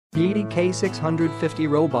Yeti K650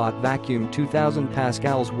 Robot Vacuum 2000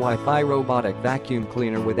 Pascals Wi-Fi Robotic Vacuum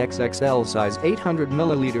Cleaner with XXL size 800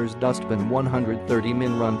 ml dustbin 130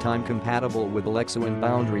 min runtime compatible with Alexa and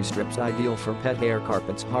boundary strips ideal for pet hair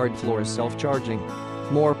carpets hard floors self-charging.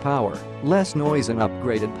 More power, less noise and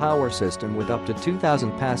upgraded power system with up to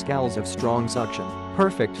 2000 pascals of strong suction,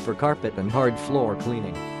 perfect for carpet and hard floor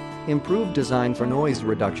cleaning. Improved design for noise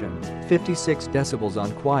reduction, 56 decibels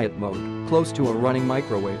on quiet mode, close to a running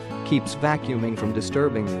microwave, keeps vacuuming from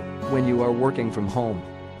disturbing you when you are working from home.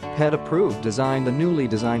 Pet approved design. The newly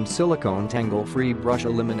designed silicone tangle-free brush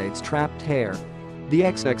eliminates trapped hair. The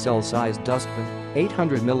XXL size dustbin,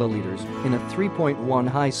 800 ml, in a 3.1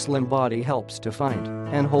 high slim body helps to find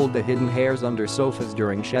and hold the hidden hairs under sofas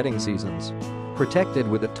during shedding seasons. Protected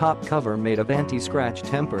with a top cover made of anti-scratch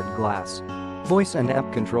tempered glass. Voice and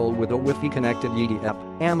app control with a Wi-Fi connected Yeti app,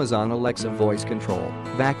 Amazon Alexa voice control.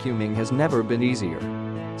 Vacuuming has never been easier.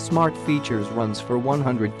 Smart features runs for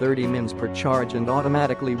 130 mins per charge and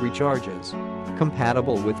automatically recharges.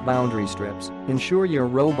 Compatible with boundary strips, ensure your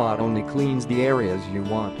robot only cleans the areas you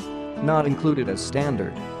want. Not included as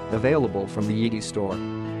standard. Available from the Yeti store.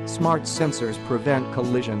 Smart sensors prevent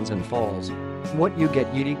collisions and falls. What you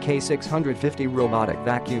get: Yeti K650 Robotic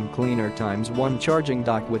Vacuum Cleaner ×1 charging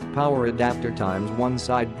dock with power adapter ×1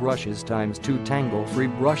 side brushes ×2 tangle-free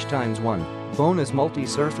brush ×1 bonus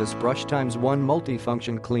multi-surface brush ×1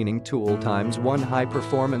 multifunction cleaning tool ×1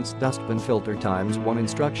 high-performance dustbin filter ×1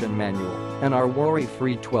 instruction manual and our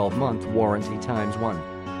worry-free 12-month warranty ×1.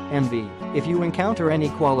 NV. If you encounter any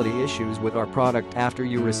quality issues with our product after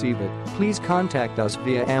you receive it, please contact us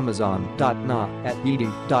via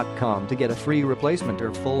amazon.na@yeti.com to get a free replacement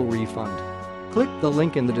or full refund. Click the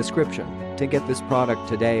link in the description to get this product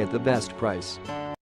today at the best price.